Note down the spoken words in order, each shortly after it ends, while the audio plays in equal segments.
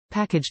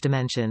Package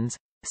dimensions: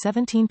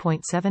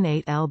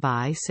 17.78 L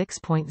by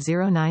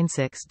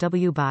 6.096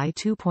 W by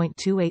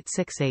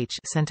 2.286 H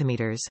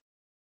centimeters.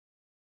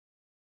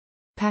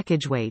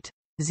 Package weight: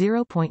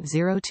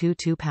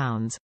 0.022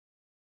 pounds.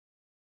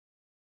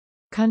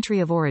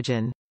 Country of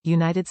origin: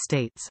 United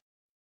States.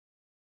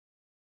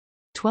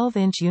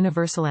 12-inch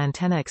universal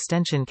antenna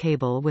extension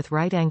cable with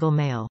right-angle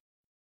male.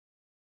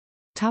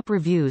 Top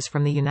reviews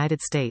from the United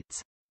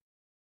States.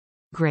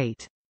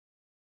 Great.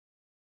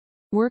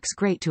 Works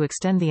great to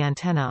extend the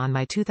antenna on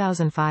my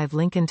 2005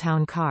 Lincoln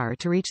Town Car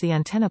to reach the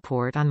antenna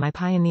port on my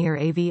Pioneer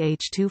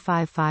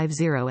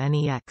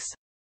AVH-2550NEX.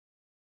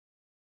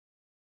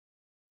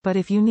 But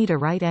if you need a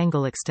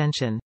right-angle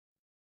extension,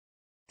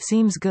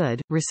 seems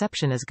good,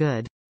 reception is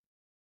good.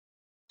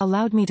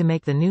 Allowed me to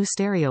make the new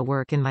stereo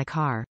work in my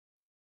car.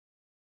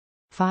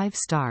 5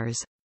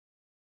 stars.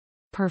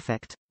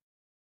 Perfect.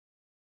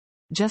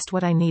 Just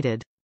what I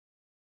needed.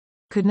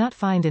 Could not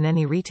find in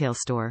any retail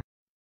store.